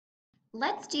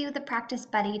Let's do the practice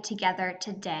buddy together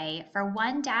today. For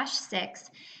 1-6,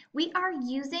 we are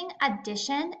using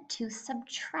addition to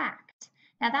subtract.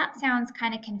 Now that sounds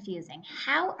kind of confusing.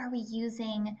 How are we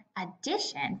using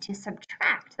addition to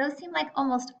subtract? Those seem like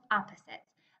almost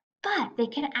opposites, but they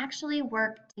can actually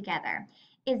work together.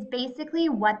 Is basically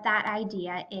what that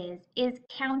idea is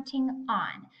counting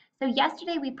on. So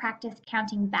yesterday we practiced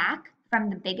counting back from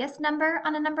the biggest number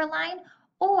on a number line,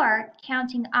 or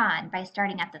counting on by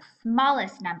starting at the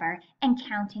smallest number and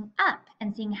counting up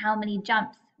and seeing how many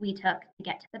jumps we took to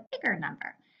get to the bigger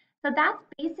number. So that's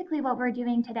basically what we're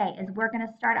doing today is we're going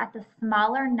to start at the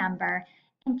smaller number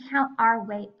and count our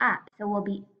way up. So we'll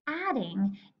be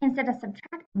adding instead of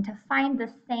subtracting to find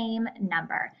the same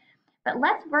number. But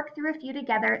let's work through a few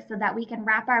together so that we can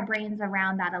wrap our brains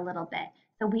around that a little bit.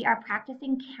 So we are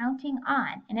practicing counting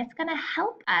on, and it's going to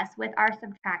help us with our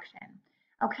subtraction.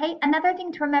 Okay, another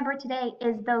thing to remember today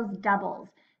is those doubles.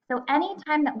 So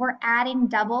anytime that we're adding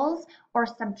doubles or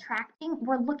subtracting,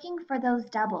 we're looking for those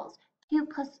doubles. 2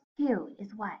 plus 2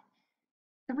 is what?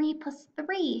 3 plus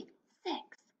 3, 6.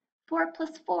 4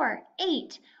 plus 4,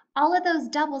 8. All of those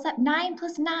doubles up. 9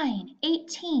 plus 9,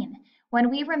 18. When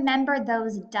we remember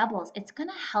those doubles, it's going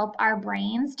to help our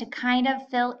brains to kind of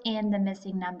fill in the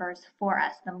missing numbers for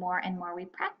us the more and more we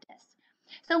practice.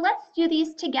 So let's do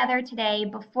these together today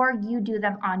before you do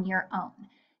them on your own.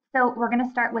 So we're going to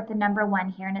start with the number 1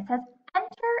 here, and it says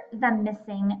enter the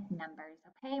missing numbers,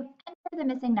 okay? Enter the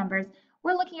missing numbers.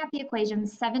 We're looking at the equation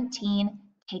 17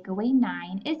 take away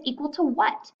 9 is equal to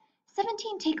what?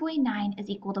 17 take away 9 is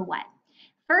equal to what?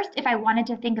 First, if I wanted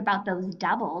to think about those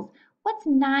doubles, what's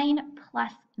 9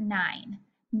 plus 9?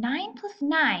 9 plus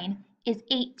 9 is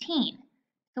 18.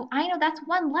 So I know that's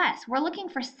one less. We're looking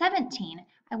for 17.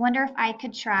 I wonder if I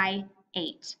could try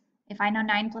 8. If I know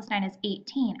 9 plus 9 is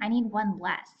 18, I need one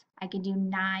less. I could do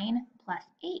 9 plus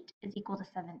 8 is equal to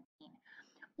 17.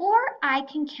 Or I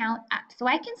can count up. So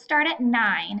I can start at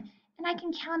 9 and I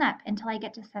can count up until I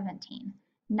get to 17.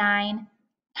 9,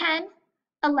 10,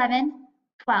 11,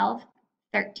 12,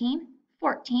 13,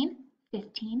 14,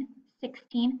 15,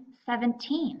 16,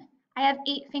 17. I have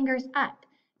 8 fingers up.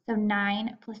 So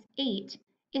 9 plus 8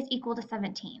 is equal to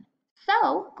 17.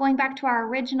 So going back to our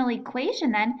original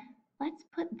equation then, let's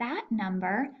put that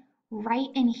number right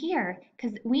in here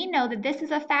because we know that this is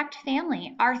a fact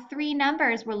family. Our 3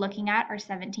 numbers we're looking at are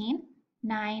 17,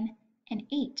 9, and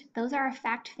 8. Those are our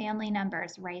fact family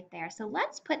numbers right there. So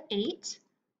let's put 8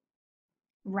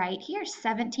 right here.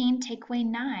 17 take away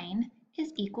 9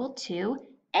 is equal to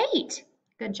 8.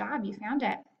 Good job, you found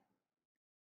it.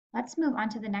 Let's move on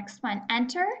to the next one.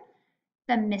 Enter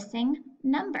the missing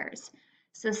numbers.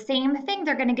 So same thing,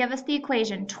 they're going to give us the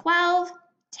equation 12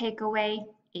 take away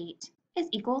 8 is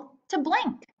equal to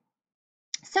blank.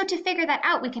 So to figure that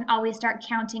out, we can always start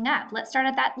counting up. Let's start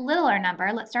at that littler number.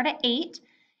 Let's start at 8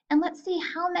 and let's see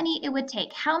how many it would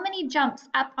take. How many jumps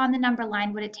up on the number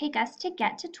line would it take us to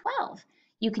get to 12?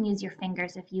 You can use your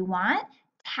fingers if you want,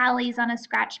 tallies on a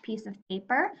scratch piece of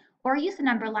paper, or use a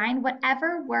number line,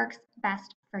 whatever works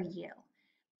best for you.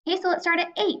 Okay, so let's start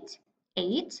at 8.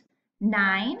 8,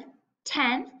 9,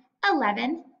 10,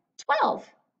 11, 12.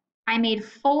 I made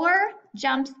 4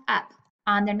 jumps up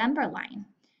on the number line.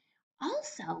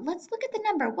 Also, let's look at the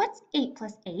number. What's 8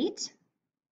 plus 8?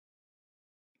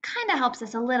 Kind of helps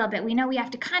us a little bit. We know we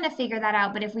have to kind of figure that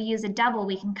out, but if we use a double,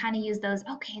 we can kind of use those,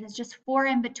 okay, there's just 4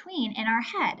 in between in our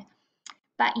head.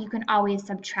 But you can always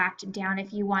subtract down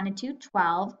if you wanted to.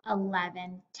 12,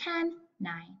 11, 10,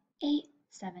 9, 8,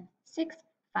 7, 6,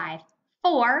 5,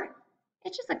 4.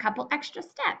 It's just a couple extra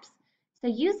steps. So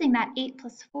using that 8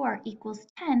 plus 4 equals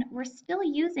 10, we're still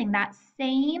using that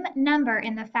same number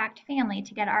in the fact family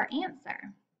to get our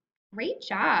answer. Great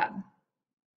job.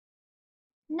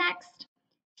 Next,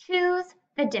 choose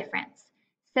the difference.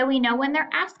 So we know when they're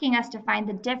asking us to find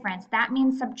the difference, that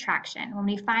means subtraction. When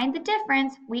we find the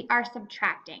difference, we are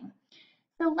subtracting.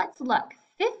 So let's look.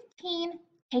 15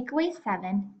 take away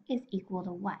 7 is equal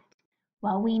to what?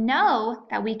 Well, we know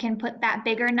that we can put that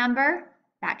bigger number,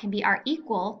 that can be our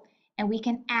equal, and we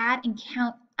can add and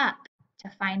count up to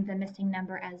find the missing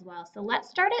number as well. So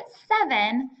let's start at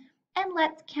 7 and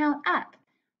let's count up.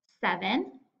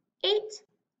 7, 8,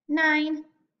 9,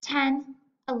 10,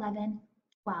 11,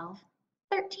 12,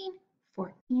 13,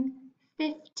 14,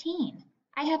 15.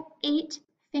 I have 8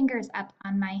 fingers up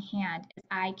on my hand as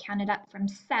I counted up from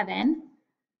 7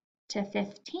 to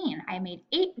 15. I made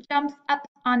 8 jumps up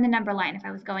on the number line if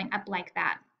I was going up like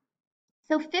that.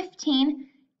 So 15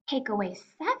 take away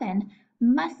 7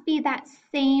 must be that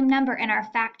same number in our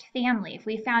fact family. If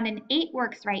we found an 8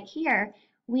 works right here,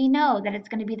 we know that it's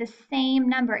going to be the same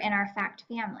number in our fact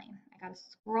family. I gotta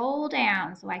scroll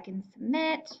down so I can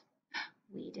submit.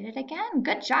 We did it again.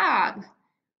 Good job.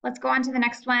 Let's go on to the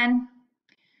next one.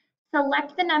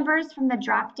 Select the numbers from the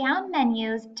drop-down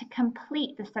menus to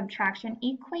complete the subtraction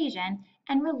equation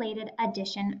and related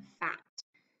addition fact.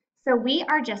 So we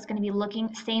are just going to be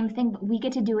looking, same thing, but we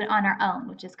get to do it on our own,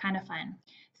 which is kind of fun.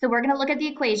 So we're going to look at the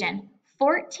equation.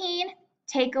 14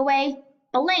 take away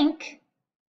blank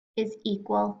is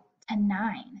equal to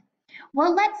 9.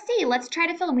 Well, let's see. Let's try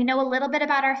to fill in. We know a little bit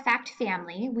about our fact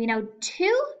family. We know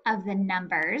 2 of the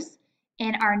numbers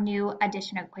in our new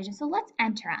addition equation. So let's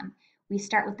enter them. We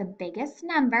start with the biggest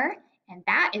number, and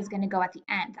that is going to go at the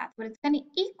end. That's what it's going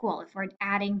to equal if we're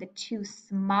adding the 2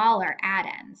 smaller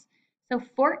add-ins. So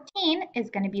 14 is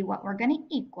going to be what we're going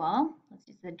to equal. Let's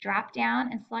do the drop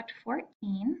down and select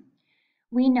 14.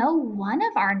 We know one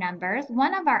of our numbers,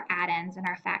 one of our add-ins in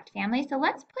our fact family. So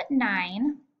let's put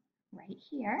 9 right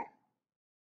here.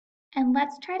 And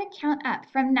let's try to count up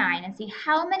from 9 and see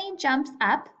how many jumps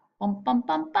up, bump, bump,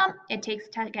 bump, bump, it takes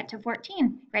to get to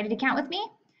 14. Ready to count with me?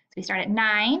 So we start at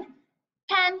 9,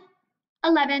 10,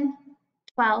 11,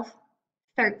 12,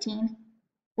 13,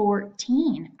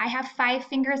 14. I have 5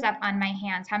 fingers up on my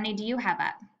hands. How many do you have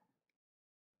up?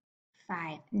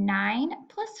 5. 9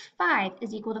 plus 5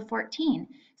 is equal to 14.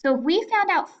 So if we found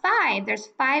out 5, there's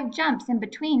 5 jumps in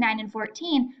between 9 and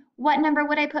 14, what number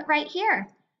would I put right here?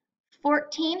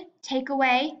 14 take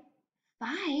away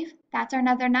 5. That's our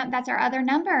other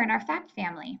number in our fact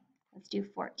family. Let's do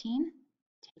 14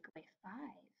 take away 5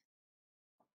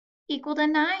 equal to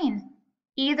 9.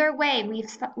 Either way,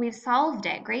 we've solved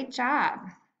it. Great job.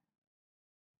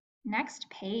 Next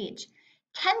page.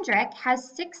 Kendrick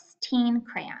has 16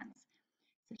 crayons.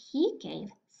 So he gave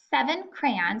 7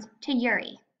 crayons to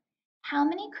Yuri. How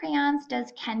many crayons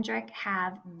does Kendrick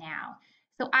have now?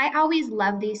 So I always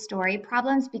love these story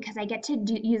problems because I get to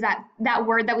use that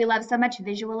word that we love so much,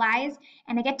 visualize,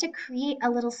 and I get to create a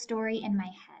little story in my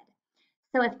head.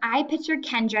 So if I picture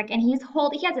Kendrick and he has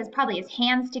probably his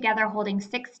hands together holding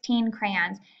 16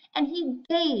 crayons, and he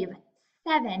gave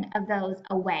 7 of those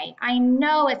away. I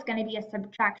know it's going to be a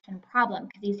subtraction problem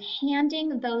because he's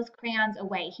handing those crayons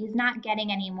away. He's not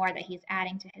getting any more that he's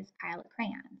adding to his pile of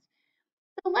crayons.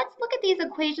 So let's look at these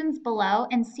equations below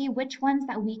and see which ones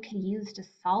that we could use to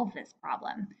solve this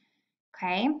problem.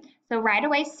 Okay, so right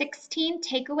away, 16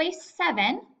 take away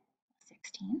 7.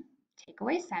 16 take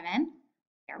away 7.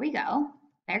 There we go.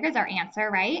 There goes our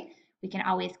answer, right? We can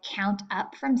always count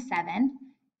up from 7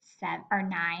 or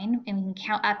 9, and we can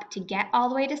count up to get all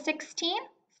the way to 16.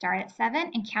 Start at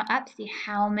 7 and count up, see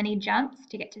how many jumps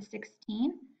to get to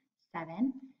 16.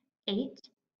 7, 8,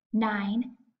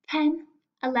 9, 10,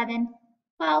 11,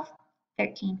 12,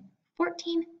 13,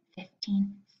 14,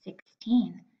 15,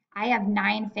 16. I have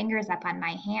 9 fingers up on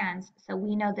my hands, so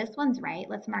we know this one's right.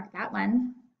 Let's mark that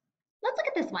one. Let's look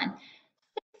at this one.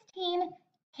 16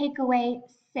 take away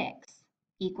 6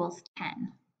 equals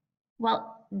 10.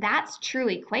 Well, that's true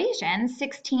equation.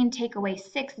 16 take away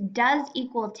 6 does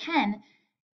equal 10,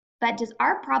 but does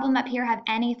our problem up here have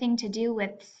anything to do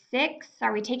with 6?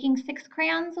 Are we taking 6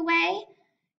 crayons away?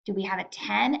 Do we have a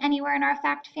 10 anywhere in our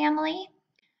fact family?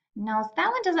 No, that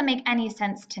one doesn't make any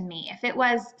sense to me. If it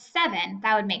was 7,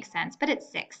 that would make sense, but it's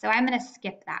 6, so I'm going to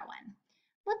skip that one.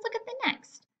 Let's look at the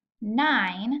next.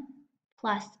 9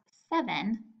 plus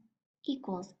 7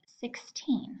 equals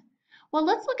 16. Well,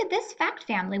 let's look at this fact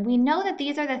family. We know that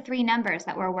these are the 3 numbers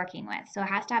that we're working with. So it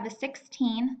has to have a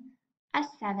 16, a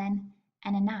 7,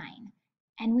 and a 9.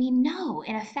 And we know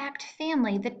in a fact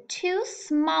family, the 2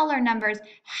 smaller numbers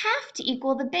have to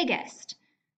equal the biggest.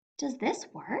 Does this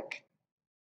work?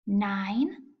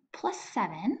 9 plus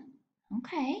 7.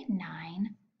 Okay,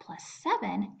 9 plus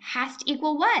 7 has to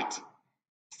equal what?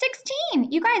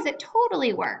 16. You guys, it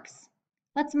totally works.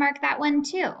 Let's mark that one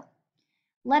too.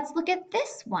 Let's look at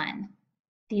this one.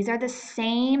 These are the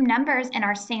same numbers in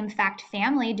our same fact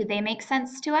family. Do they make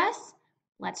sense to us?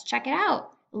 Let's check it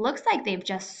out. It looks like they've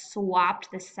just swapped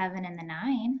the 7 and the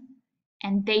 9.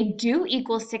 And they do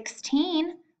equal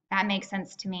 16. That makes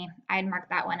sense to me. I'd mark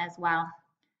that one as well.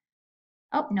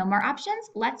 Oh, no more options.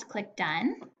 Let's click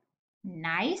done.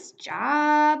 Nice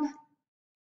job.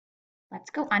 Let's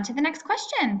go on to the next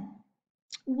question.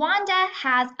 Wanda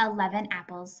has 11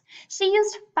 apples. She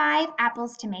used 5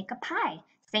 apples to make a pie.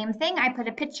 Same thing, I put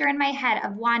a picture in my head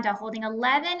of Wanda holding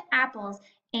 11 apples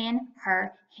in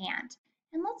her hand.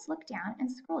 And let's look down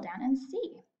and scroll down and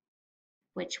see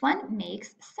which one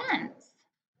makes sense.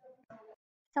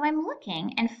 So I'm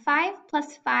looking, and 5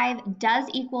 plus 5 does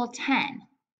equal 10,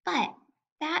 but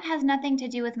that has nothing to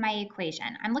do with my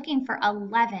equation. I'm looking for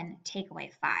 11 take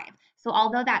away 5. So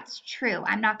although that's true,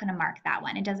 I'm not going to mark that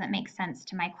one. It doesn't make sense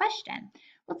to my question.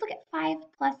 Let's look at 5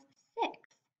 plus 6.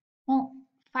 Well,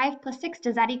 5 plus 6,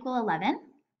 does that equal 11?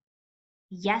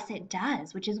 Yes, it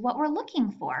does, which is what we're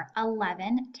looking for.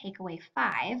 11 take away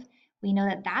 5. We know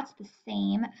that that's the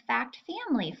same fact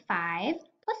family. 5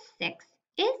 plus 6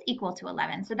 is equal to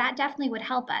 11. So that definitely would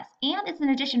help us. And it's an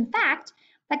addition fact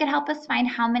that could help us find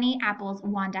how many apples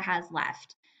Wanda has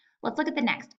left. Let's look at the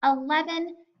next.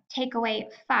 11 take away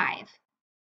 5.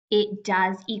 It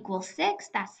does equal 6.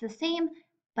 That's the same.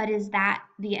 But is that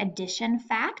the addition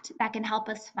fact that can help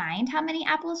us find how many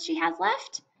apples she has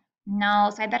left? No,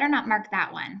 so I better not mark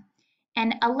that one.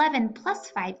 And 11 plus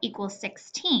 5 equals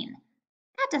 16.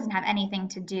 That doesn't have anything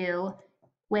to do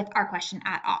with our question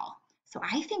at all. So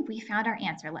I think we found our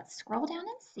answer. Let's scroll down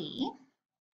and see.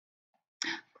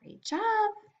 Great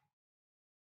job.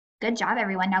 Good job,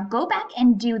 everyone. Now go back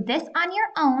and do this on your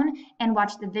own and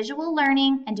watch the visual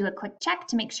learning and do a quick check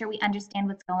to make sure we understand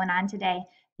what's going on today.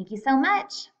 Thank you so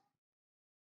much.